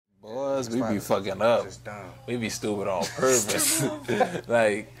us, we be fucking up. We be stupid on purpose.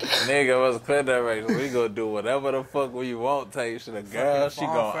 Like, nigga was clear that right. We gonna do whatever the fuck we want type shit. A girl, she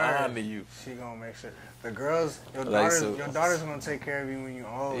gonna honor you. She gonna make sure. The girls, your daughter's gonna take care of you when you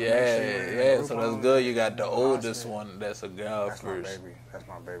old. Yeah. So that's good. You got the oldest one. That's a girl first. That's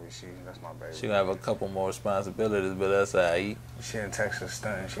my baby. That's my baby. She gonna have a couple more responsibilities, but that's alright. She in Texas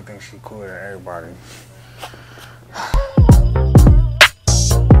stunting. She thinks she cooler than everybody.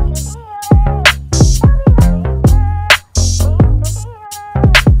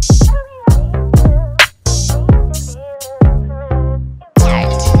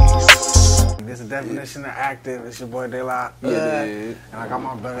 Definition of active. It's your boy De La. And I got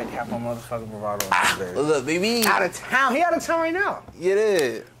my brother KAPO motherfucking Bravado. Look, baby. Out of town. He out of town right now. It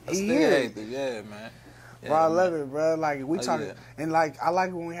is. He is. Yeah, man. Yeah, bro, I love it, bro. Like, we talking. Yeah. And, like, I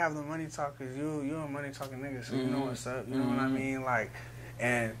like when we have the money talk, because you a money talking nigga, so you know what's up. You know what I mean? Like,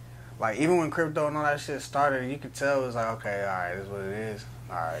 and, like, even when crypto and all that shit started, you could tell it was like, okay, all right, this is what it is.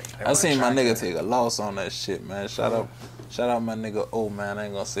 All right. I seen my nigga take a loss on that shit, man. Shout out my nigga O, man. I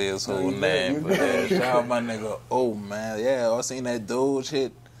ain't gonna say his whole name, but shout out my nigga O, man. Yeah, I seen that Doge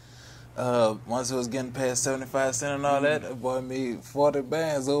hit. Once it was getting past 75 cents and all that boy made 40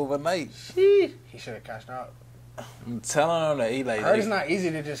 bands overnight. He should have cashed out. I'm telling him that he like. I heard it's not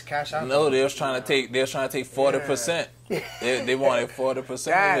easy to just cash out. No, they was trying to take 40%. They wanted 40%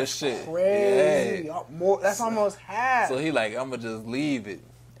 of this shit. Crazy. Yeah. That's almost half. So he like, I'ma just leave it.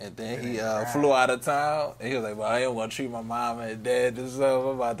 And then he flew out of town, and he was like, well, I ain't want to treat my mom and dad this up. I'm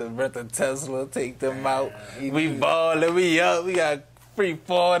about to rent a Tesla, take them out. We ballin', we up, we got free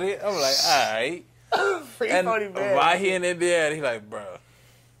 40. I'm like, all right. Free 40 bands. Right here in Indiana, he like, bro,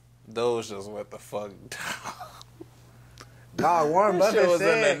 those just went the fuck down. Dog, Warren Buffett was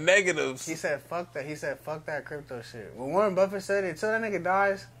said, in the negatives. He said, fuck that. He said, fuck that crypto shit. When Warren Buffett said, until that nigga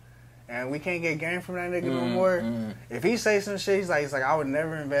dies, and we can't get game from that nigga no more. If he say some shit, he's like, I would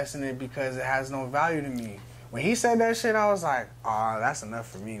never invest in it because it has no value to me. When he said that shit, I was like, oh, that's enough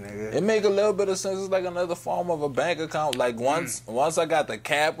for me, nigga. It make a little bit of sense. It's like another form of a bank account. Like once I got the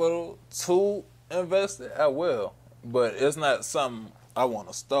capital to invest it, I will. But it's not something I want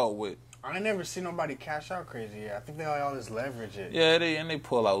to start with. I ain't never seen nobody cash out crazy yet. I think they always leverage it. Yeah, they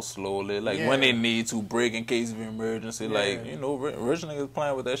pull out slowly. Like when they need to break in case of emergency. Like, you know, rich niggas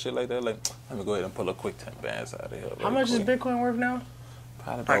playing with that shit like that. Like, let me go ahead and pull a quick 10 bands out of here. How much is Bitcoin worth now?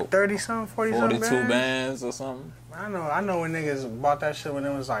 Probably like 30-something, 40-something 42 bands or something. I know when niggas bought that shit when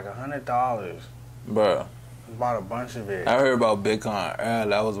it was like $100. Bruh. Bought a bunch of it. I heard about Bitcoin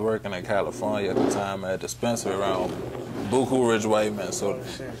early. I was working in California at the time at a dispensary around buku rich white men. So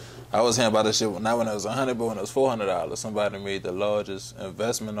I was hearing about this shit not when it was $100, but when it was $400. Somebody made the largest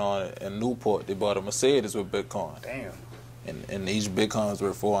investment on it in Newport. They bought a Mercedes with Bitcoin. Damn. And each Bitcoin's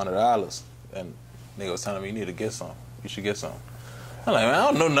worth $400. And nigga was telling me, you need to get some. You should get some. I'm like, man,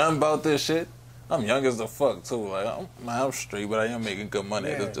 I don't know nothing about this shit. I'm young as the fuck too. Like, I'm straight, but I am making good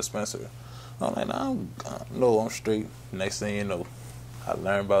money at this dispensary. I'm like, no, I'm straight. Next thing you know, I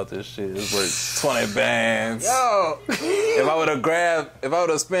learned about this shit. It's worth 20 bands. Yo! if I would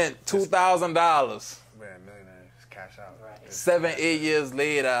have spent $2,000. Man, millionaire, just cash out. Right. 7-8 years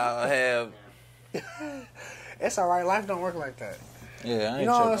later, I'll have. It's alright. Life don't work like that. Yeah, I ain't you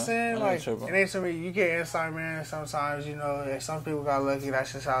know tripping. what I'm saying? Like, tripping. It ain't something you get inside, man. Sometimes, you know, and some people got lucky.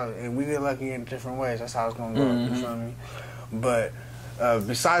 That's just how, and we get lucky in different ways. That's how it's gonna go. You feel me? But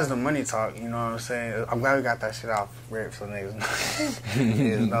besides the money talk, you know what I'm saying? I'm glad we got that shit off rip so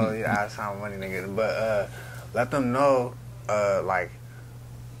niggas know. I sound money, nigga. But let them know, like,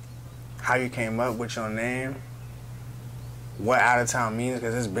 how you came up with your name. What out of town means,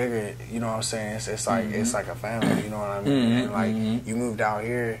 because it's bigger, you know what I'm saying? It's like a family, you know what I mean? And like you moved out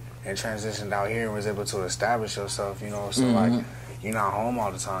here and transitioned out here and was able to establish yourself, you know. So like you're not home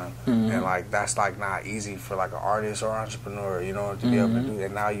all the time, and like that's like not easy for like an artist or entrepreneur, you know, to be able to do.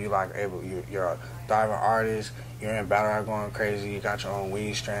 And now you like you're a thriving artist. You're in battle rap going crazy. You got your own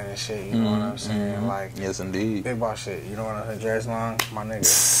weed strand and shit. You know what I'm saying? Like, yes, indeed. Big boss shit. You know what I'm saying? Dress long, my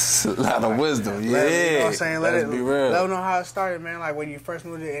nigga. A lot of wisdom. Yeah. You know what I'm saying? Let it be real. Let them know how it started, man. Like when you first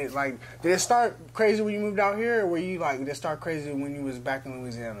moved it, like did it start crazy when you moved out here, or were you like did it start crazy when you was back in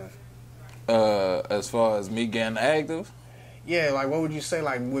Louisiana? As far as me getting active. Yeah, like what would you say,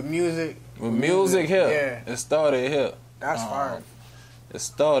 like with music? With music here. Yeah. It started here. That's fire. It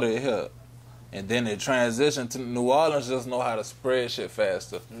started here. And then it transitioned to New Orleans, just know how to spread shit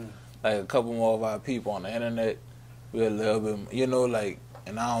faster. Like a couple more of our people on the internet, we're a little bit, you know, like,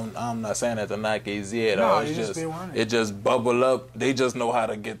 and I'm not saying that to knock AZ at all. It just bubble up. They just know how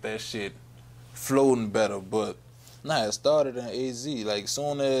to get that shit floating better. But Nah, it started in AZ. Like,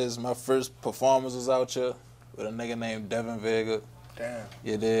 soon as my first performance was out here with a nigga named Devin Vega. Damn.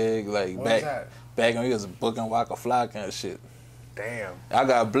 You dig? Like, What was that? back when he was booking Waka Flocka and shit. Damn. I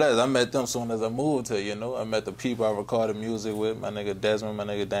got blessed. I met them soon as I moved here, you know. I met the people I recorded music with. My nigga Desmond, my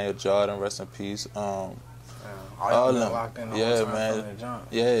nigga Daniel Jordan, rest in peace. All of them them. locked in the Yeah, whole time man. from the jump.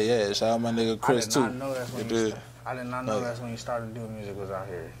 Yeah. Shout out my nigga Chris, too. I did not know that's when I did not know that's when you started doing music was out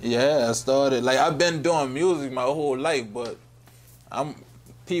here. Yeah, I started. Like, I've been doing music my whole life, but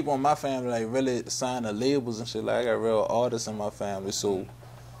people in my family, like, really sign the labels and shit. Like, I got real artists in my family, so,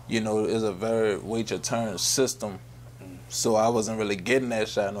 you know, it's a very wait your turn system. So I wasn't really getting that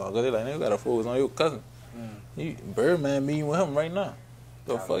shot. No, they're like, you gotta focus on your cousin. Birdman meeting with him right now.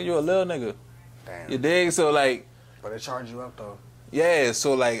 The fuck, you a little nigga. Damn. You dig? So, like... But they charge you up, though. Yeah,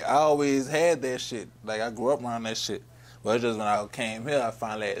 so, like, I always had that shit. Like, I grew up around that shit. But it's just when I came here, I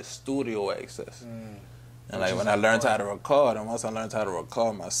finally had studio access. And, like, when I learned how to record, and once I learned how to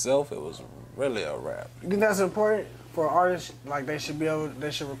record myself, it was really a rap. You think that's important for artists? Like, they should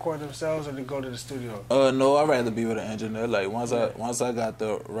record themselves or they go to the studio? No, I'd rather be with an engineer. Like, once I got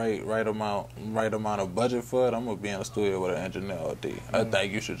the right amount of budget for it, I'm gonna be in the studio with an engineer all day. I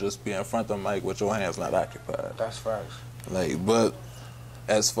think you should just be in front of the mic with your hands not occupied. That's facts. Like, but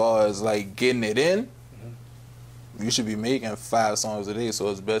as far as like getting it in, you should be making 5 songs a day. So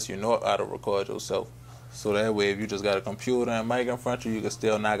it's best you know how to record yourself. So that way, if you just got a computer and mic in front of you, you can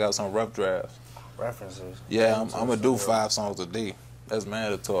still knock out some rough drafts. References. Yeah, I'm gonna do 5 songs a day. That's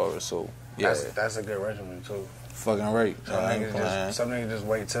mandatory. So yeah, that's a good regimen too. Fucking right. Some niggas just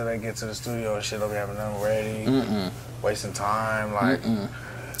wait till they get to the studio and shit. They'll be having them ready, wasting time. Like,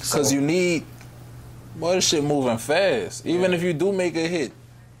 cause you need. Boy, this shit moving fast. Even if you do make a hit,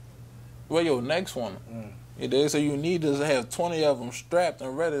 where your next one? You dig? So you need to have 20 of them strapped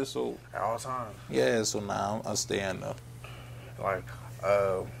and ready. So at all times. Yeah. So now I'm staying there. Like,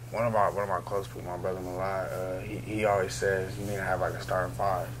 one of my close people, my brother Malai, he always says you need to have like a starting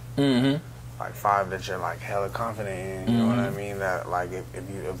 5. Like 5 that you're like hella confident in. You know what I mean? That like if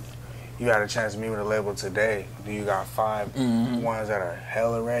you had a chance to meet with a label today, do you got 5 ones that are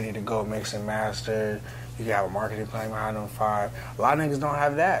hella ready to go mix and master? You can have a marketing plan behind them 5. A lot of niggas don't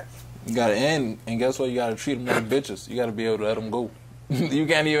have that. You gotta end, and guess what? You gotta treat them like bitches. You gotta be able to let them go. You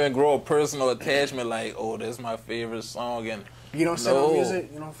can't even grow a personal attachment like, oh, that's my favorite song. And you don't sit on music.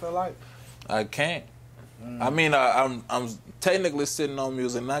 You don't feel like. I can't. I mean, I'm technically sitting on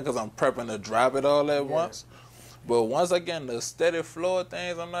music now because I'm prepping to drop it all at once. But once I get in the steady flow of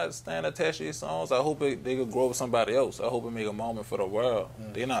things, I'm not staying attached to these songs. I hope they could grow with somebody else. I hope it make a moment for the world.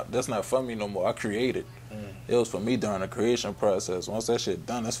 That's not for me no more. I created. It was for me during the creation process. Once that shit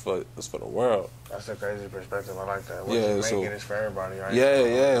done, it's for the world. That's a crazy perspective. I like that. What you making is for everybody, right?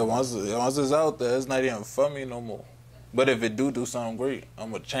 Yeah. Once it's out there, it's not even for me no more. But if it do something great,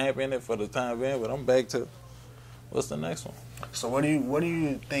 I'm a champion it for the time being. But I'm back to what's the next one. So what do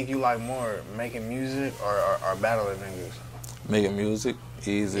you think you like more, making music or battling niggas? Making music,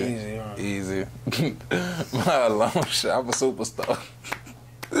 easy, huh? Easy. My long shot, I'm a superstar.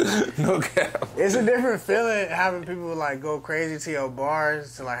 No cap. It's a different feeling having people like go crazy to your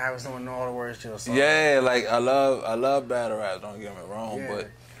bars to like having someone know all the words to your song. Yeah, like I love battle rap. Don't get me wrong, but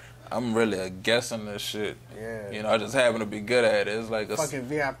I'm really a guest in this shit. Yeah. You know, I just happen to be good at it. It's like a fucking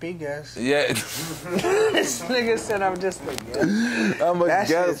VIP guest. Yeah. This nigga said I'm just a guest. I'm a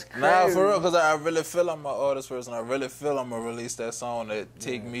guest. Nah, for real, because I really feel I'm an artist first, and I really feel I'm gonna release that song that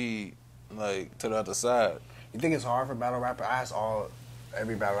take me like to the other side. You think it's hard for battle rapper? I ask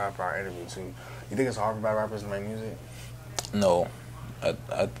every battle rapper I interview too. You think it's hard for battle rappers to make music? No. I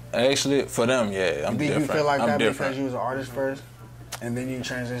actually, for them, yeah, I'm different. You feel like that different. Because you was an artist first? And then you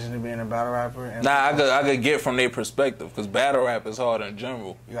transition to being a battle rapper? And I could get from their perspective, because battle rap is hard in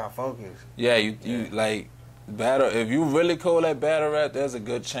general. You got focus. Yeah, you like, battle, if you really call that battle rap, there's a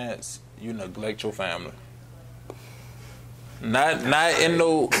good chance you neglect your family. Not in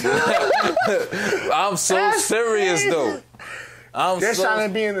no... I'm so serious, though. They're trying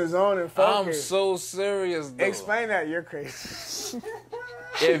to be in the zone and focus. I'm so serious, though. Explain that. You're crazy.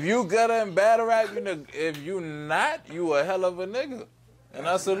 If you good in battle rap, if you not, you a hell of a nigga. And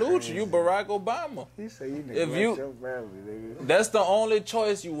I salute you. You Barack Obama. He said you neglect your family, nigga. That's the only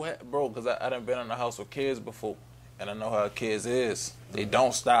choice you have, bro, because I done been in the house with kids before, and I know how kids is. They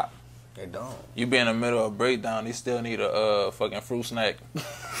don't stop. They don't. You be in the middle of a breakdown, they still need a fucking fruit snack.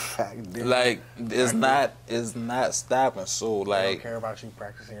 Like, it's not stopping. So, like, they don't care about you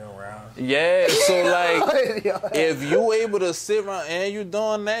practicing your rounds. Yeah, so, like, if you able to sit around and you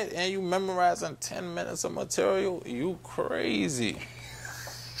doing that and you memorizing 10 minutes of material, you crazy.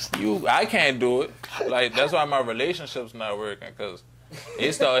 I can't do it. Like, that's why my relationship's not working, because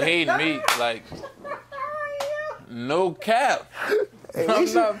they start hating me. Like, no cap. Hey,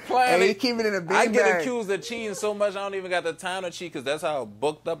 I'm not playing. Hey, keep it in a big I get bag. accused of cheating so much I don't even got the time to cheat, because that's how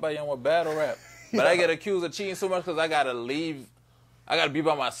booked up I am with battle rap. But I get accused of cheating so much because I got to leave. I got to be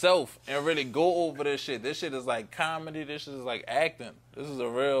by myself and really go over this shit. This shit is like comedy. This shit is like acting. This is a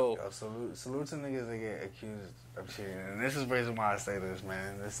real... Yo, salute to niggas that get accused of cheating. And this is the reason why I say this,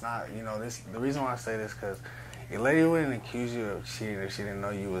 man. It's not, you know, the reason why I say this, because a lady wouldn't accuse you of cheating if she didn't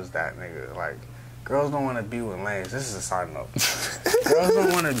know you was that nigga. Like, girls don't want to be with lames. This is a side note. Girls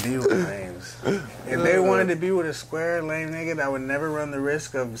don't want to be with lames. If they wanted to be with a square, lame nigga that would never run the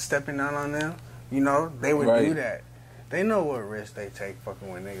risk of stepping out on them, you know, they would do that. They know what risk they take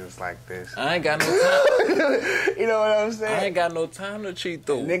fucking with niggas like this. I ain't got no time. You know what I'm saying? I ain't got no time to cheat,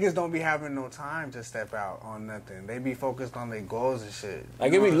 though. Niggas don't be having no time to step out on nothing. They be focused on their goals and shit.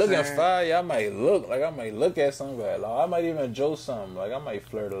 Like, if we looking fire, I might look at something. Like, I might even joke something. Like, I might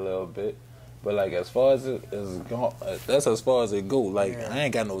flirt a little bit. But, like, as far as it is gone, that's as far as it go. Like, I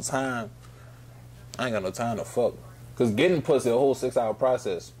ain't got no time. I ain't got no time to fuck. Because getting pussy a whole 6-hour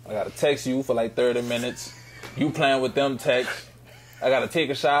process. I got to text you for, like, 30 minutes. You playing with them texts. I got to take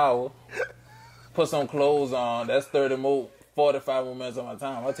a shower. Put some clothes on. That's 45 more minutes of my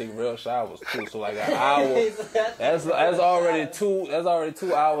time. I take real showers, too. So, like, an hour. That's already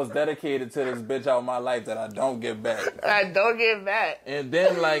 2 hours dedicated to this bitch out of my life that I don't get back. And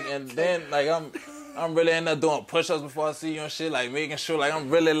then I'm really end up doing push-ups before I see you and shit, like making sure like I'm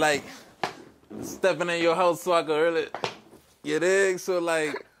really like stepping in your house so I can really, you dig? So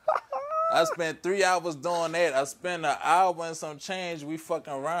like I spent 3 hours doing that. I spent an hour and some change, we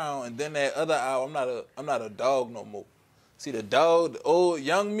fucking around, and then that other hour I'm not a dog no more. See the dog, the old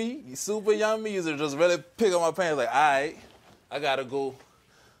young me, super young me used to just really pick up my pants like, alright, I gotta go.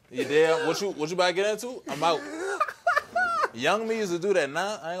 You there? What you about to get into? I'm out. Young me used to do that.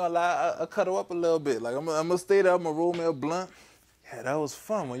 Now, I ain't gonna lie, I cut her up a little bit. Like, I'm gonna stay there, I'm gonna roll me a blunt. Yeah, that was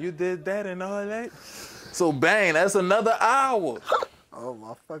fun when you did that and all that. So, bang, that's another hour. Oh,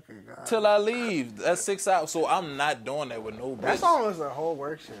 my fucking God. Till I leave. That's 6 hours. So, I'm not doing that with no bitch. That's almost a whole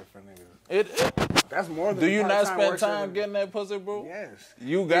work shift for niggas. That's more than do you not spend time getting that pussy, bro? Yes.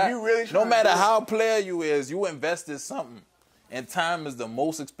 You got, if you really no matter how player you is, you invested something. And time is the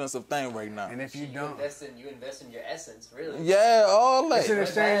most expensive thing right now. And if you don't... You invest in your essence, really. Yeah, all that. It's an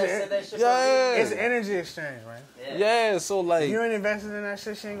exchange. Yeah. It's an energy exchange, man. Yeah, so like... If you ain't invested in that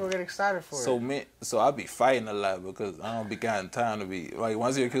shit, she ain't gonna get excited for it. So I be fighting a lot because I don't be getting time to be... Like,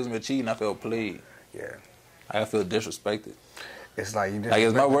 once you accuse me of cheating, I feel played. Yeah. I feel disrespected. It's like you just... Like,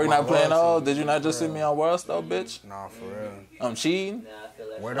 is my work not playing all? Did you not just see me on World Star, bitch? Nah, for real. I'm cheating? Nah, I feel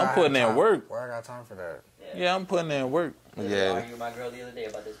like I'm putting in work. Where I got time for that? Yeah, I'm putting in work. I argued with my girl the other day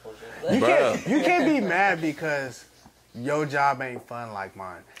about this bullshit. You can't be mad because your job ain't fun like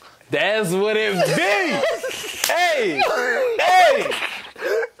mine. That's what it be. Hey.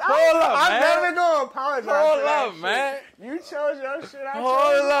 Hold up, man. I'm never gonna apologize. Hold up, man. You chose your shit.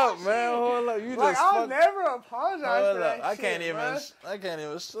 Hold up, man. Hold up. You like, just I'll never apologize for that shit. I can't even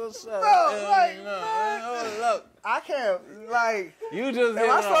shut up. Hold up. I can't, like... You just... Am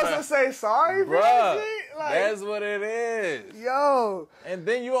I supposed to say sorry for that shit? Like, that's what it is. Yo. And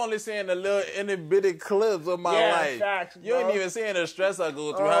then you only seeing the little itty-bitty clips of my life. Facts, you ain't even seeing the stress I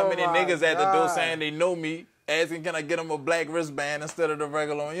go through. How many niggas at the door saying they know me, asking can I get them a black wristband instead of the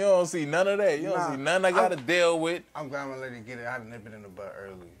regular one. You don't see none of that. You don't see none I got to deal with. I'm glad my lady get it. I had to nip it in the butt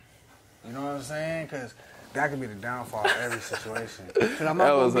early. You know what I'm saying? Because... that could be the downfall of every situation.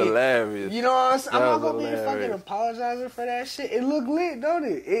 That was hilarious. You know what I'm saying? I'm not going to be fucking apologizing for that shit. It look lit, don't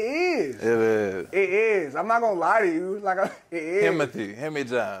it? It is. It is. It is. I'm not going to lie to you. Like, it is. Himmy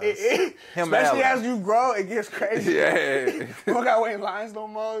Johns. It is. Especially as you grow, it gets crazy. Yeah. You don't got to wait in lines no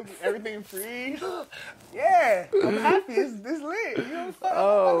more. Everything free. Yeah. I'm happy. It's lit. You know what I'm saying? I'm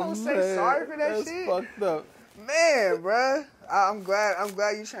not going to say sorry for that shit. That's fucked up. Man, bruh. I'm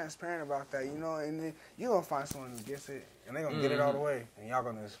glad you transparent about that, you know, and then you gonna find someone who gets it, and they gonna get it all the way, and y'all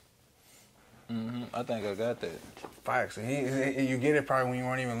gonna just... I think I got that. Facts. And you get it probably when you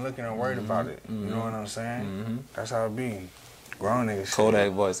weren't even looking or worried about it. You know what I'm saying? That's how it be. Grown niggas shit.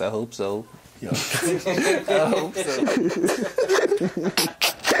 Kodak voice, I hope so. Yo. I hope so.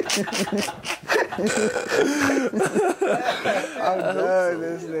 I'm done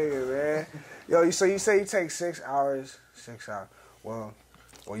with this nigga, man. Yo, so you say you take 6 hours. 6 hours. Well,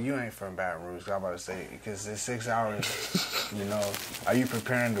 Well, you ain't from Baton Rouge. I'm about to say because it's 6 hours. You know, are you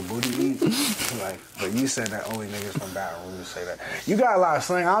preparing to booty eat? Like, but you said that only niggas from Baton Rouge say that. You got a lot of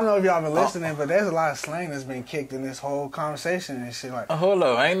slang. I don't know if y'all been listening, but there's a lot of slang that's been kicked in this whole conversation and shit. Like, hold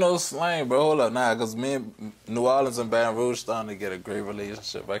up, ain't no slang, bro. Hold up, nah, because me and New Orleans and Baton Rouge starting to get a great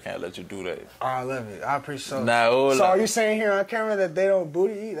relationship. I can't let you do that. Oh, I love it. I appreciate it. Nah, hold so up. Are you saying here on camera that they don't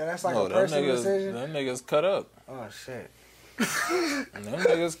booty eat? That's like a personal decision? Them niggas cut up. Oh, shit. And them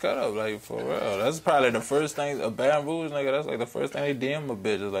niggas cut up, like, for real. That's probably the first thing, a Baton Rouge nigga, that's like the first thing they DM a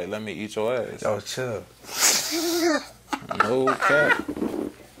bitch is like, let me eat your ass. Yo, chill. No cap.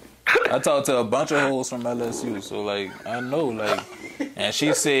 I talked to a bunch of hoes from LSU, so, like, I know, like, and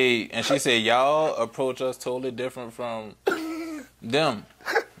she said, y'all approach us totally different from them.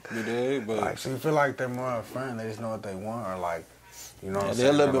 You dig? But like, so you feel like they're more upfront, they just know what they want, or like, you know what I'm saying?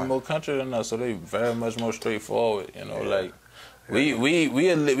 They're a little bit more country than us, so they very much more straightforward, you know, like, we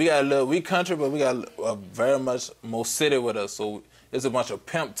country, but we got a very much more city with us. So it's a bunch of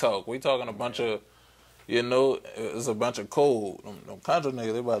pimp talk. We talking a bunch of, you know, it's a bunch of cold. Them country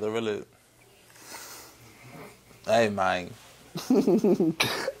niggas, they about to really. Hey man.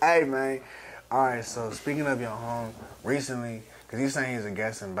 Hey man. All right. So speaking of your home, recently, because he's saying he's a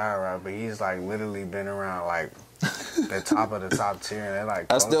guest in battle rap, but he's like literally been around like the top of the top tier, and they're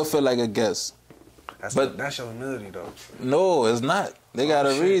like. I still feel like a guest. That's your humility, though. No, it's not. They got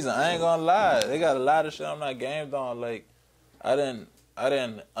a reason. I ain't gonna lie. They got a lot of shit I'm not gamed on. Like, I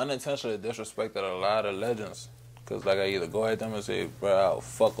didn't unintentionally disrespect a lot of legends. Cause like I either go at them and say, bro, I'll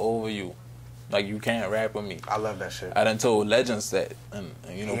fuck over you. Like you can't rap with me. I love that shit. I done told legends that, and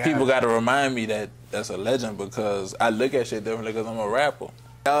you know people got to remind me that that's a legend because I look at shit differently because I'm a rapper.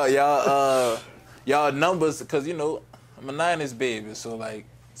 Y'all numbers, cause you know I'm a '90s baby, so like.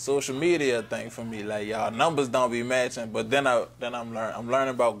 Social media thing for me, like y'all numbers don't be matching, but then I'm learning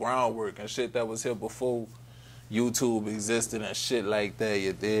about groundwork and shit that was here before YouTube existed and shit like that.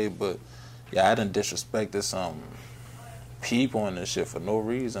 You did, but yeah, I done disrespected some people and this shit for no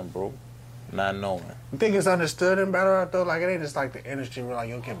reason, bro. Not knowing. You think it's understood in battle rap though? Like it ain't just like the industry where like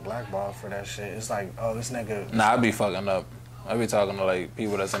you'll get blackballed for that shit. It's like, oh, this nigga. Nah, I be fucking up. I be talking to like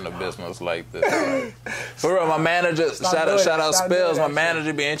people that's in the business like this. Like, for real, my manager, shout out Spells, my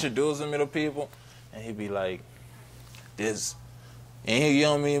manager be introducing me to people, and he be like, this, and he, you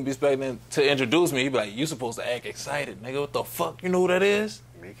know what I mean, be expecting to introduce me. He be like, you supposed to act excited, nigga. What the fuck? You know who that is?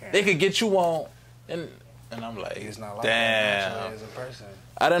 They could get you on, and I'm like, it's not like damn. that as a person.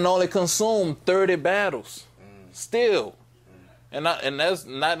 I done only consumed 30 battles, still. And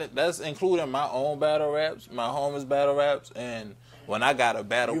that's including my own battle raps, my homies battle raps, and when I gotta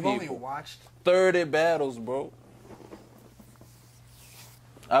battle people. You've only watched 30 battles, bro.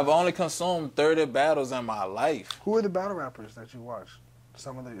 I've only consumed 30 battles in my life. Who are the battle rappers that you watch?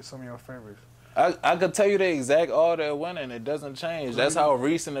 Some of your favorites. I could tell you the exact order it went in. It doesn't change. That's how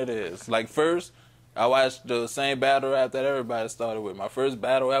recent it is. Like first, I watched the same battle rap that everybody started with. My first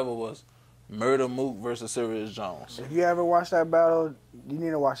battle ever was Murder Mook versus Sirius Jones. If you ever watched that battle, you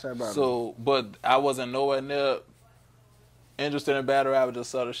need to watch that battle. So, but I wasn't nowhere near interested in battle rap,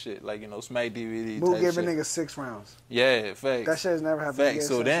 just sort of shit, like, you know, Smack DVD Mook type giving shit. niggas 6 rounds. Yeah, facts. That shit has never happened Facts.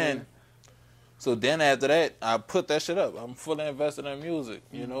 So then after that, I put that shit up. I'm fully invested in music,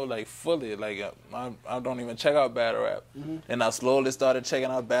 you know, like fully. Like I don't even check out battle rap. And I slowly started checking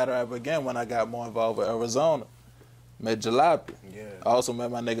out battle rap again when I got more involved with Arizona. Met Jalopy. Yeah. I also met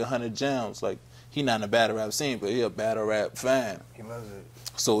my nigga 100 Gems. Like, he not in the battle rap scene, but he a battle rap fan. He loves it.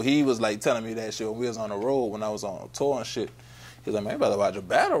 So he was like telling me that shit when we was on the road, when I was on tour and shit. He was like, man, you better watch a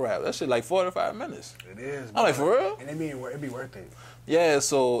battle rap. That shit like 45 minutes. It is. I'm like, for real? And it be worth it. Yeah,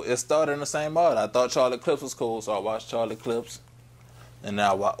 so it started in the same order. I thought Charlie Clips was cool, so I watched Charlie Clips. And then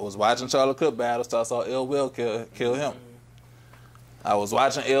I was watching Charlie Clip battles till I saw Ill Will kill him. I was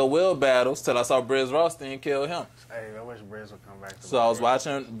watching Ill Will battles till I saw Briz Rothstein kill him. Hey, I wish Briz would come back to So I was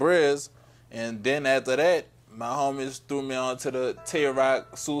watching Briz, and then after that, my homies threw me onto the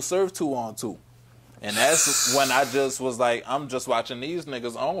Tay-Rock Sue Surf 2-on-2. And that's when I just was like, I'm just watching these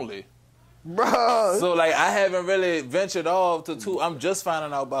niggas only. Bro. So, like, I haven't really ventured off to two. I'm just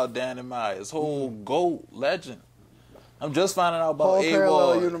finding out about Danny Myers, whole GOAT legend. I'm just finding out about whole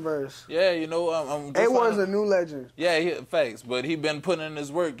parallel A-Ward. universe. Yeah, you know, I'm just A-Ward's a new legend. Yeah, facts, but he been putting in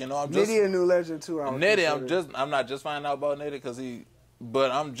his work, you know. I'm just Nitty a new legend too. Nitty, I'm not just finding out about Nitty because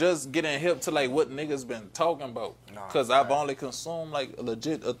but I'm just getting hip to like what niggas been talking about. Because I've only consumed like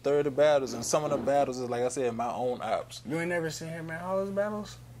legit a third of battles, and some of the battles is like I said, my own ops. You ain't never seen him at all his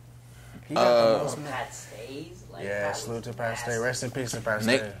battles? He got the most money. Pat stays. Like, Yeah, salute to Pat Stay. Rest in peace to Pat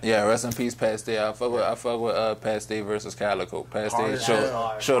Stay. Yeah, rest in peace, Pat Stay. I fuck with Pat Stay versus Calico. Pat Stay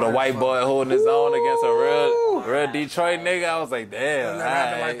Hard showed a white boy holding his own against a real Detroit nigga. I was like, damn. Never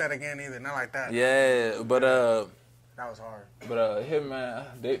happened like that again either. Not like that. Yeah, but that was hard. But Hitman,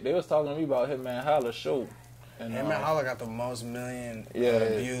 they was talking to me about Hitman Holla show. And, Hitman Holla got the most million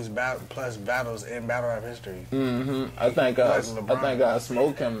views plus battles in battle rap history. Mm-hmm. I think I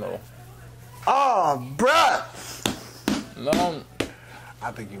smoke him though. Oh, bruh. No,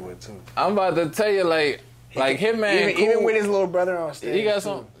 I think you would too. I'm about to tell you, like Hitman, even with his little brother on stage, he got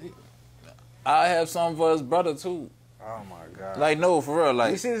some. I have something for his brother too. Oh my god! Like no, for real,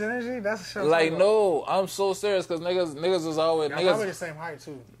 like you see his energy? That's a show. Like no, I'm so serious because niggas is always y'all niggas. Probably the same height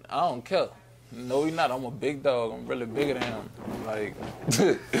too. I don't care. No, he not. I'm a big dog. I'm really bigger than him. Like,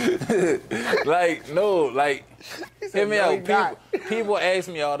 hit me out. People ask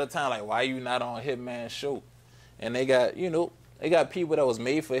me all the time, like, why you not on Hitman's show? And they got, they got people that was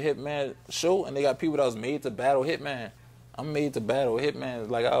made for Hitman show, and they got people that was made to battle Hitman. I'm made to battle Hitman.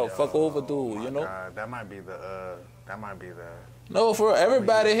 Like, I'll fuck over dude, God, that might be the. No, for real.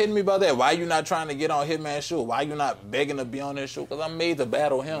 Everybody hitting me about that. Why you not trying to get on Hitman's show? Why you not begging to be on this show? Because I'm made to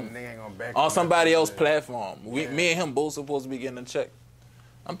battle him Nigga ain't gonna beg on somebody else's platform. Me and him both supposed to be getting a check.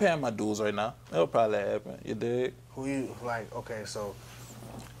 I'm paying my dues right now. It'll probably happen. You dig? Who you like? Okay, so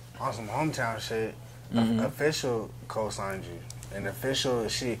on some hometown shit, Mm-hmm. Official co-signed you. And Official,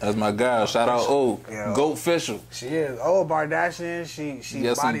 that's my girl. Shout out Goat Official. She is. Bardashian. She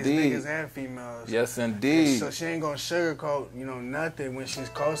yes, bodies indeed. niggas and females. Yes, indeed. So she ain't gonna sugarcoat, nothing when she's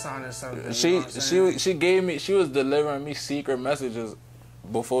co-signing something. She gave me. She was delivering me secret messages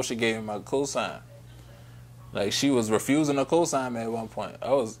before she gave me my cosign. Like she was refusing to cosign me at one point.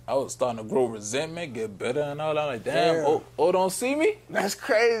 I was starting to grow resentment, get bitter and all that. I'm like, damn, don't see me? That's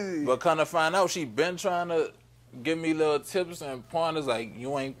crazy. But kind of find out she been trying to give me little tips and pointers like,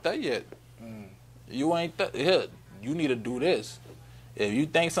 you ain't there yet. You ain't there. Here, you need to do this. If you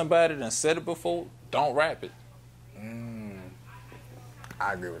think somebody done said it before, don't rap it.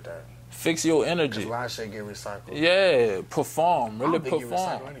 I agree with that. Fix your energy. 'Cause a lot of shit get recycled. Yeah, perform. Really I don't think perform. you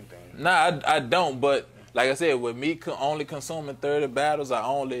recycle anything. Nah, I don't. But like I said, with me only consuming 30 battles, I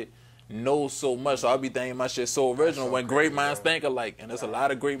only know so much. So I'll be thinking my shit so original when great minds think alike. And there's a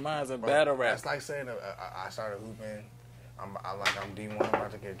lot of great minds in battle rap. That's like saying I started hooping. I'm D1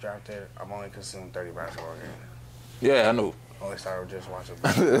 about to get drafted. I'm only consuming 30 basketball games. Yeah, I know. Only started just watching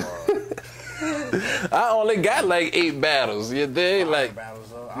basketball. I only got like 8 battles. You dig? Like battles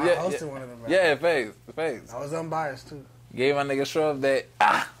though. I hosted one of them battles. Yeah, facts. I was unbiased too. Gave my nigga Shrub that.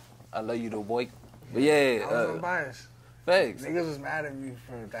 I love you, though, boy. But yeah, I was unbiased. Thanks. Niggas was mad at me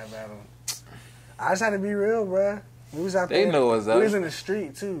for that battle. I just had to be real, bruh. We was out they there. know what's up. We was in the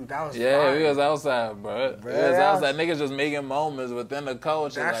street too. That was fire. We was outside, bro. We was outside. Niggas just making moments within the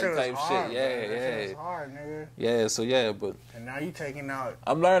culture, that like shit type hard, shit. That was hard, nigga. Yeah, so yeah, but. And now you taking out.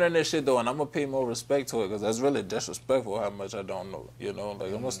 I'm learning this shit though, and I'm gonna pay more respect to it because that's really disrespectful how much I don't know.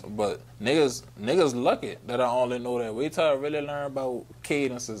 Like but niggas lucky that I only know that. Wait till I really learn about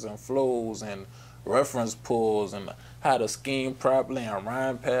cadences and flows and reference pulls and how to scheme properly and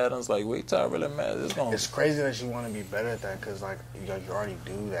rhyme patterns. Like, wait till I really matter. It's crazy that you want to be better at that because, like, you already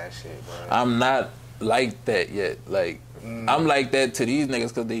do that shit, bro. I'm not like that yet. Like, I'm like that to these niggas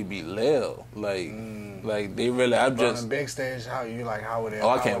because they be lil. Like they really, I'm just. On the big stage, how would it?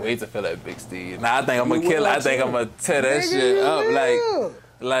 I can't wait to feel that big stage. Nah, I think I'm gonna kill it. I think I'm gonna tear that shit up.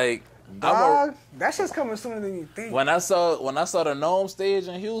 Like. Dog, that shit's coming sooner than you think. When I saw the Gnome stage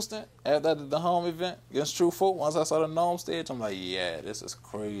in Houston after the home event against True Folk, once I saw the Gnome stage, I'm like, yeah, this is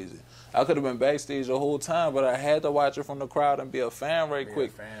crazy. I could have been backstage the whole time, but I had to watch it from the crowd and be a fan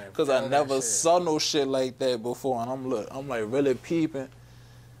quick because I never saw no shit like that before. And I'm like really peeping.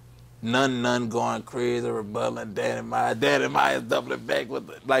 None going crazy, rebelling. Daddy Maya is doubling back with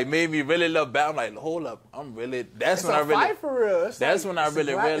made me really love back. I'm like, hold up, That's when I really fight for real. That's when I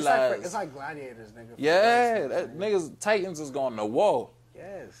really realized it's like gladiators, nigga. Yeah, niggas Titans is going to war.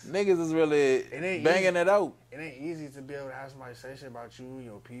 Yes, niggas is really banging it out. It ain't easy to be able to have somebody say shit about you,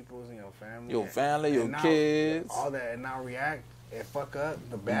 your peoples, and your family, your kids, all that, and now react and fuck up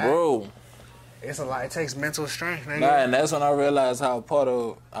the bad, bro. It's a lot. It takes mental strength, nigga. Nah, and that's when I realized I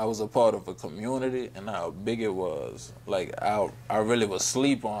was a part of a community and how big it was. Like I really was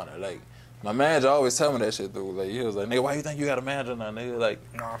sleep on it. Like my manager always tell me that shit though. Like he was like, nigga, why you think you got a manager now, nigga? Like,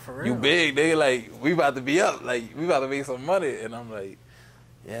 nah, for real. You big, nigga. Like we about to be up. Like we about to make some money. And I'm like,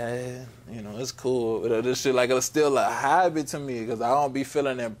 yeah, it's cool. But this shit it's still a hobby to me because I don't be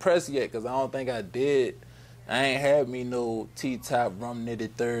feeling impressed yet because I don't think I did. I ain't had me no T-top rum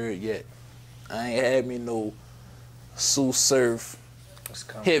knitted third yet. I ain't had me no Sue Surf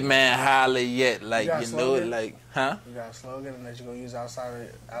Hitman Holly yet. Like, you know, like, huh? You got a slogan that you gonna use outside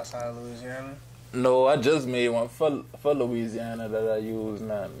of Louisiana? No, I just made one for Louisiana that I use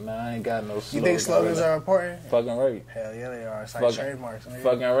now. I ain't got no slogan. You think slogans are important? Fucking right. Hell yeah, they are. It's like trademarks, man.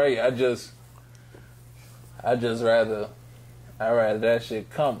 Fucking right. I just rather that shit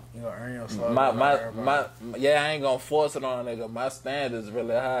come. You gonna earn your slogan. Yeah, I ain't gonna force it on a nigga. My standard's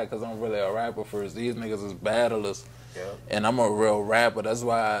really high because I'm really a rapper first. These niggas is battlers. Yep. And I'm a real rapper. That's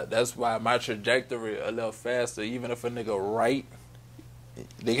why my trajectory a little faster. Even if a nigga write,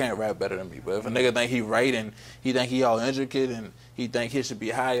 they can't rap better than me. But if a nigga think he right and he think he all intricate and he think he should be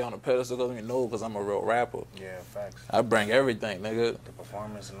high on the pedestal, because I'm a real rapper. Yeah, facts. I bring everything, nigga. The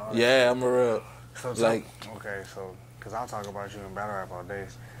performance and all that. Yeah, I'm a real. So because I'll talk about you in battle rap all day.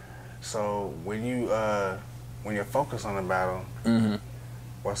 So when you're focused on the battle,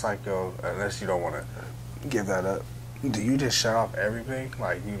 what's like your, unless you don't want to give that up, do you just shut off everything?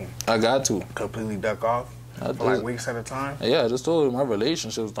 Like you? I got to completely duck off. For like weeks at a time? Yeah, I just told you my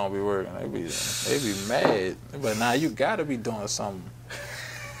relationships don't be working. They be mad. But now you gotta be doing something.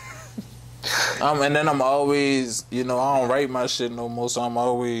 And then I'm always, I don't write my shit no more, so I'm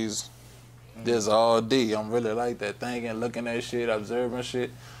always this all day. I'm really like that, thinking, looking at shit, observing shit.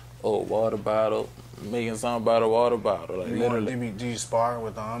 Oh, water bottle, making something about a water bottle. Like literally. Do you spar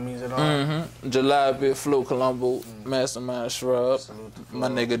with the homies at all? Mm-hmm. July Bit, Flo Colombo, Mastermind Shrub, my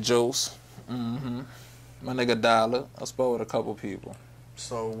nigga Jose. Mm-hmm. My nigga Dollar. I spoke with a couple people.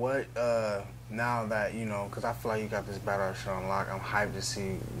 So what, now that, because I feel like you got this battle rap shit on lock, I'm hyped to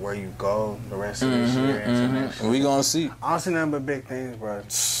see where you go the rest of this year and next year. We gonna see. I don't see nothing but big things, bro.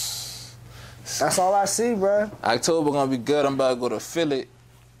 That's all I see, bro. October gonna be good. I'm about to go to Philly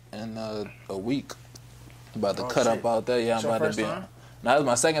in a week. I'm about to cut up out there. Yeah, I'm about to be on. Now, it's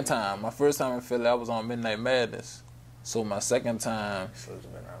my second time. My first time in Philly, I was on Midnight Madness. So my second time.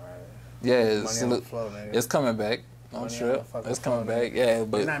 Yeah, it's coming back. I'm sure it's coming back. Yeah,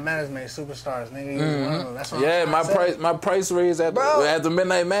 but Midnight Madness made superstars, nigga. That's what my price raise at the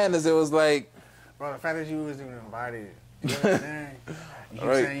Midnight Madness. It was like, bro, the fact that you was even invited. You know what I'm saying? You keep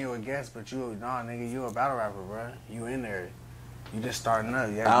saying you a guest, but nigga, you a battle rapper, bro. You in there. You just starting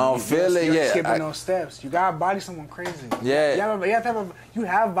up. Yeah, I don't feel it yet. Skipping those steps. You gotta body someone crazy. Yeah. You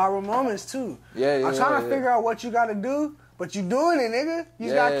have viral moments too. Yeah. I'm trying to figure out what you gotta do. But you doing it, nigga. You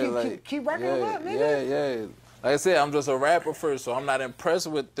just gotta keep racking them up, nigga. Yeah. Like I said, I'm just a rapper first, so I'm not impressed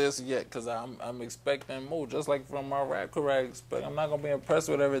with this yet, because I'm expecting more. Just like from my rap career, I'm not going to be impressed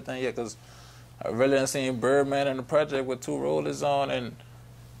with everything yet, because I really ain't seen Birdman in the project with 2 rollers on and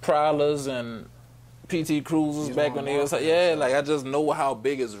Prowlers and PT Cruisers back when they was like, like I just know how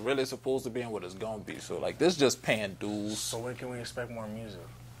big it's really supposed to be and what it's going to be. So, like, this just paying dues. So when can we expect more music?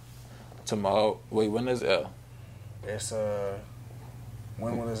 Tomorrow. Wait, when is it? It's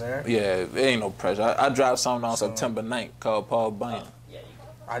when will it air? Yeah, it ain't no pressure. I dropped something on September 9th called Paul Bunyan.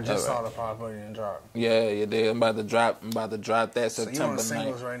 I just saw the Paul Bunyan drop. Yeah, I'm about to drop that September 9th. So you on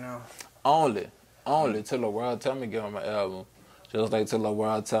singles right now? Only till the world tell me give me my album. Just like till the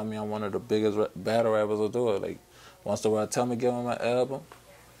world tell me I'm one of the biggest battle rappers will do it. Like once the world tell me give me my album,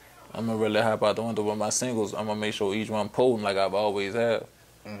 I'm gonna really hop out the window with my singles. I'm gonna make sure each one potent like I've always had.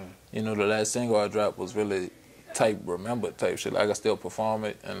 The last single I dropped was really type shit. Like I still perform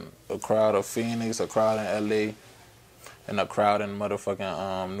it in a crowd of Phoenix, a crowd in LA, and a crowd in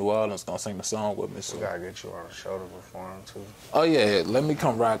motherfucking New Orleans gonna sing the song with me. So we gotta get you on a show to perform too. Oh yeah, let me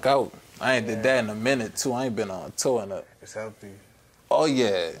come rock out. I ain't did that in a minute too. I ain't been on tour in It's healthy. Oh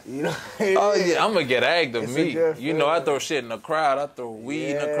yeah. Oh yeah, I'm gonna get active. I throw shit in the crowd. I throw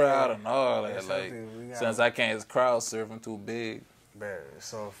weed in the crowd and all that. Like since I can't crowd surf, I'm too big.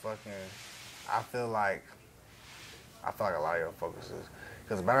 So I feel like a lot of your focus is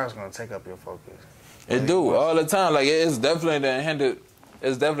because battle gonna take up your focus. It do all the time. Like it's definitely done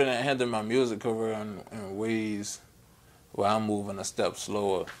hindered my music career in ways where I'm moving a step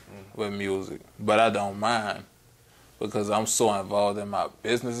slower with music. But I don't mind because I'm so involved in my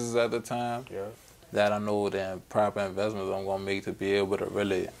businesses at the time that I know the proper investments I'm gonna make to be able to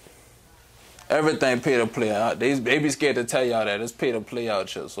really everything pay to play out. They be scared to tell y'all that it's pay to play out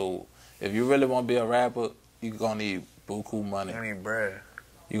shit. So if you really want to be a rapper, you gonna need buku money. I need bread.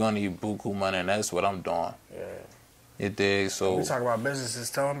 You gonna need buku money, and that's what I'm doing. Yeah. You dig? So we talk about businesses.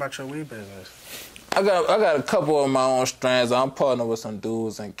 Tell them about your weed business. I got a couple of my own strands. I'm partnered with some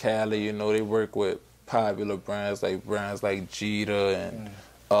dudes in Cali. They work with popular brands like Jeter and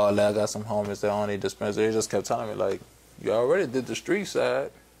all that. I got some homies that own their dispensary. They just kept telling me like, you already did the street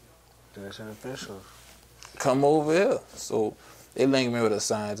side. Then it's an official. come over here. So they linked me with a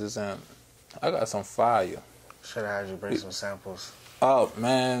scientist, and I got some fire. Should have had you bring some samples. Oh,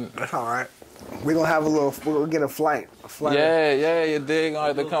 man. That's all right. We're going to have we'll get a flight. Yeah, you dig? Gonna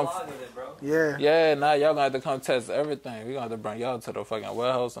have to come. Yeah. Yeah, now y'all gonna have to come test everything. We gonna have to bring y'all to the fucking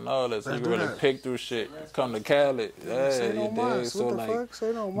warehouse and all that, so you can really pick through shit. Come to Cali. Yeah, you dig? So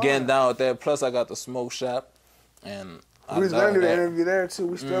like, getting down with that. Plus, I got the smoke shop, and we was gonna do the interview there too.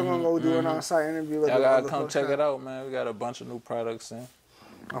 We still gonna go do an on-site interview. Y'all gotta come check it out, man. We got a bunch of new products in.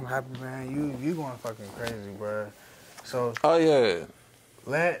 I'm happy, man. You going fucking crazy, bro. So. Oh yeah.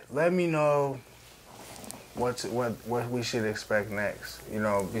 Let me know what we should expect next. You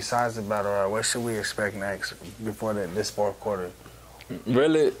know, besides the battle rap, what should we expect next before this fourth quarter?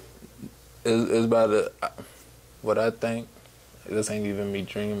 Really, it's about what I think. This ain't even me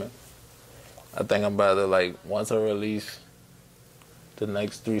dreaming. I think I'm about to, like, once I release the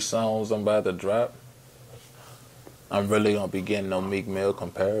next 3 songs I'm about to drop, I'm really gonna be getting no Meek Mill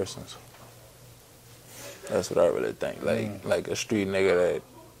comparisons. That's what I really think. Like a street nigga that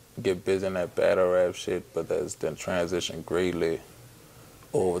get busy in that battle rap shit, but that's then transitioned greatly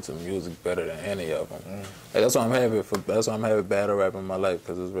over to music better than any of them. Like, that's why I'm having battle rap in my life,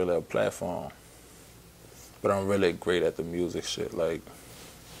 because it's really a platform. But I'm really great at the music shit, like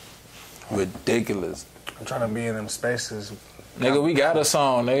ridiculous. I'm trying to be in them spaces. Nigga, we got a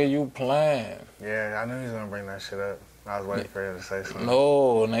song, nigga. You playing? Yeah, I knew he was gonna bring that shit up. I was waiting for you to say something.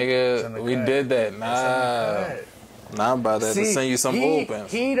 No, nigga, we did that. Nah, I'm about to send you some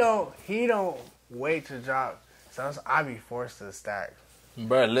opens. He don't wait to drop. Sometimes I be forced to stack.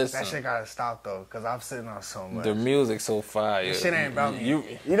 Bro, listen. That shit gotta stop though, cause I'm sitting on so much. The music's so fire. This shit ain't about me. You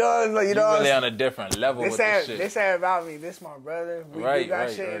really on a different level with this shit. This ain't about me. This my brother. We got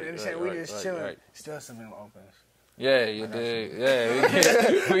shit, and we just chilling. Still some of them opens. Yeah, you did.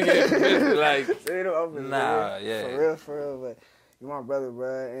 Yeah, we get busy, like. Nah, yeah. For real. But you my brother,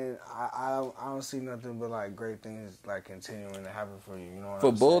 bro, and I don't see nothing but like great things like continuing to happen for you. You know what for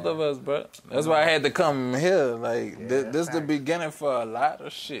I'm both saying? of us, bro. That's why I had to come here. Like this the beginning for a lot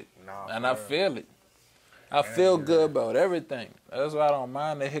of shit, and I feel it. I feel good about everything. That's why I don't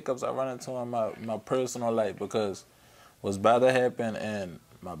mind the hiccups I run into in my personal life, because what's about to happen in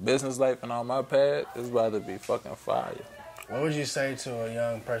my business life and on my path is about to be fucking fire. What would you say to a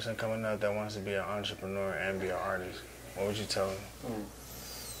young person coming up that wants to be an entrepreneur and be an artist? What would you tell them?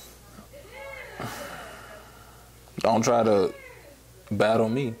 Don't try to battle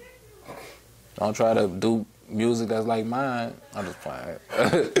me. Don't try to do music that's like mine. I'm just playing.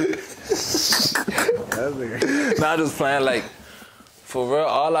 I'm just playing. Like, for real,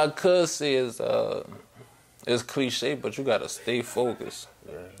 all I could say is it's cliche, but you gotta stay focused.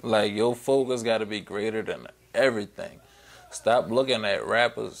 Like, your focus gotta be greater than everything. Stop looking at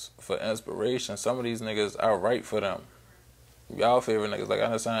rappers for inspiration. Some of these niggas, I write for them. Y'all favorite niggas, like, I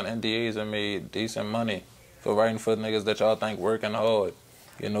done signed NDAs and made decent money for writing for niggas that y'all think working hard.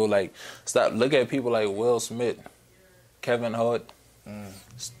 You know, like, stop. Look at people like Will Smith, Kevin Hart,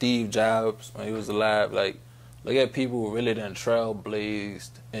 Steve Jobs when he was alive. Like, look at people who really done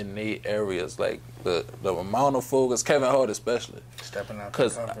trailblazed in their areas. Like, the amount of focus, Kevin Hart especially. Stepping out the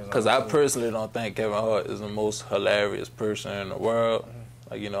comfort zone. Because I personally don't think Kevin Hart is the most hilarious person in the world.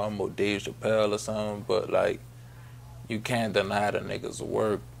 Like, you know, I'm more Dave Chappelle or something, but, like, you can't deny the niggas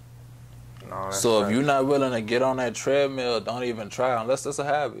work. No, so if you're not willing to get on that treadmill, don't even try, unless it's a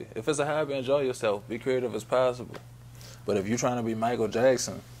hobby. If it's a hobby, enjoy yourself. Be creative as possible. But if you're trying to be Michael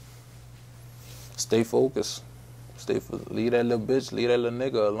Jackson, stay focused. Leave that little bitch, leave that little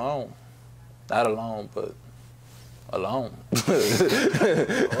nigga alone. Not alone, but alone. That's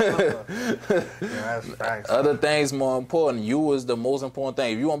facts. Other things more important. You is the most important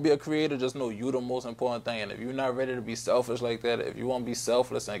thing. If you want to be a creator, just know you the most important thing. And if you're not ready to be selfish like that, if you want to be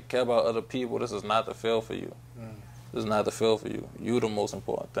selfless and care about other people, this is not the field for you. This is not the field for you. You the most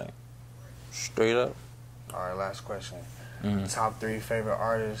important thing. Straight up. All right, last question. Top 3 favorite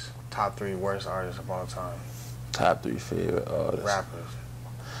artists, top 3 worst artists of all time. Top 3 favorite artists. Rappers.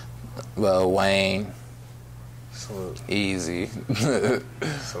 Well, Wayne. Salute. Easy.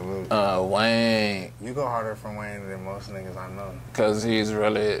 Salute. Wayne. You go harder for Wayne than most niggas I know. Because he's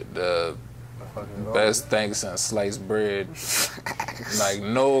really the best thing since sliced bread. Like,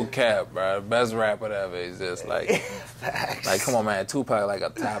 no cap, bro. Best rapper ever. He's just like, come on, man. Tupac like a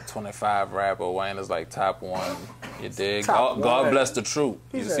top 25 rapper. Wayne is like top 1. You dig? God bless the truth.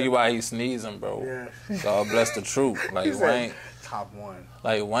 You see why he's sneezing, bro. Yeah. God bless the truth. Like, Wayne. Top 1.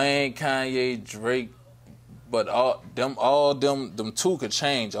 Like, Wayne, Kanye, Drake. But all them 2 could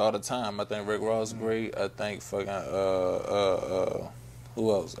change all the time. I think Rick Ross great. I think fucking Who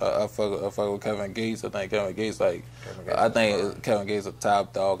else? I fuck with Kevin Gates. I think Kevin Gates Kevin Gates a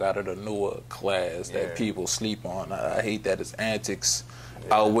top dog out of the newer class that people sleep on. I hate that his antics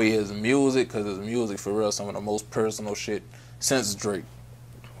outweigh his music, because his music for real some of the most personal shit since Drake.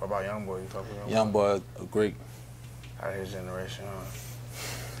 What about Youngboy? You fuck with Youngboy, great. Out of his generation, huh?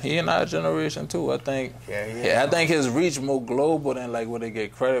 He in our generation too, I think. Yeah, I think his reach more global than like what they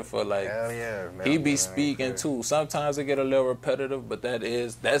get credit for. Like, hell yeah, he be speaking too. Sometimes it get a little repetitive, but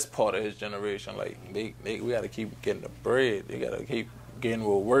that's part of his generation. Like, we gotta keep getting the bread. They gotta keep getting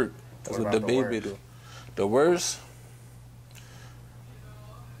with work. That's what the baby do. The worst,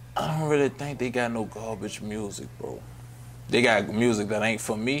 I don't really think they got no garbage music, bro. They got music that ain't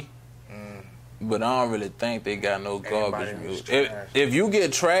for me. But I don't really think they got no garbage music. If you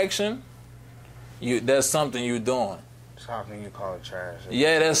get traction, that's something you doing. So how can you call it trash?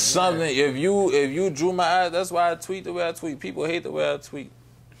 Yeah, that's something. If you drew my eyes, that's why I tweet the way I tweet. People hate the way I tweet.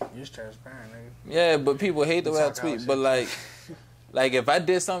 You transparent, nigga. Yeah, but people hate the way I tweet. But like if I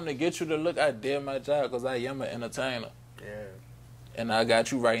did something to get you to look, I did my job, because I am an entertainer. Yeah. And I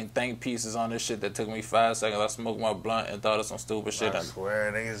got you writing think pieces on this shit that took me 5 seconds. I smoked my blunt and thought of some stupid shit. I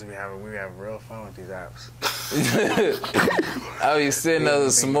swear, niggas we have real fun with these apps. I be sitting there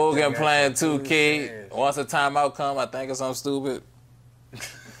smoking, playing 2K. Once a timeout come, I think of something stupid.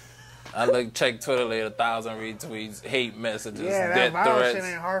 I check Twitter later, 1,000 retweets, hate messages, death that viral threats. shit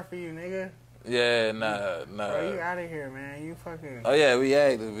ain't hard for you, nigga. Yeah, nah. Bro, you out of here, man. You fucking... Oh, yeah, we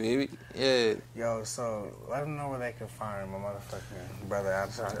active, baby. Yeah. Yo, so let them know where they can find my motherfucking brother.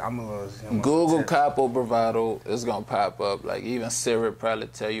 I'm a little... Google KAPO Bravado. It's going to pop up. Like, even Siri probably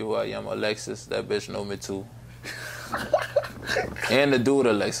tell you who I am. Alexis, that bitch know me, too. And the dude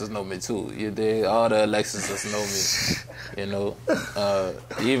Alexis know me, too. You dig? All the Alexises know me. You know?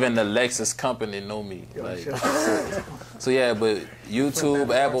 Even the Lexus company know me. Like, so, yeah, but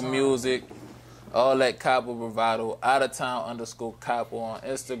YouTube, Apple Music... all that KAPO Bravado, out of town _KAPO on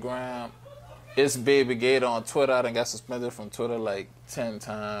Instagram. It's Baby Gator on Twitter. I done got suspended from Twitter like 10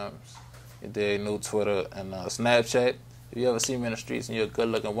 times. There ain't no Twitter. And Snapchat. If you ever see me in the streets and you're a good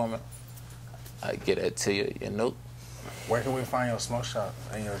looking woman, I get that to you, you know. Where can we find your smoke shop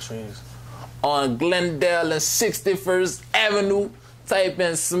and your trees? On Glendale and 61st Avenue. Type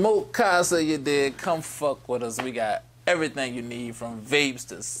in Smoke Casa, you did. Come fuck with us. We got everything you need, from vapes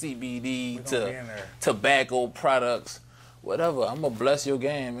to CBD to tobacco products, whatever. I'm going to bless your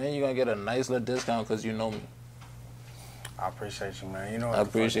game, man. You're going to get a nice little discount because you know me. I appreciate you, man. You know what I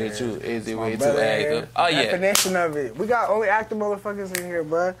appreciate you. Easy way to active. Oh, yeah. Definition of it. We got only active motherfuckers in here,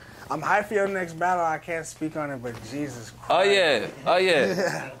 bro. I'm hyped for your next battle. I can't speak on it, but Jesus Christ. Oh, yeah. Oh,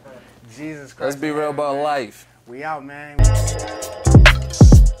 yeah. Jesus Christ. Let's be real about life. We out, man.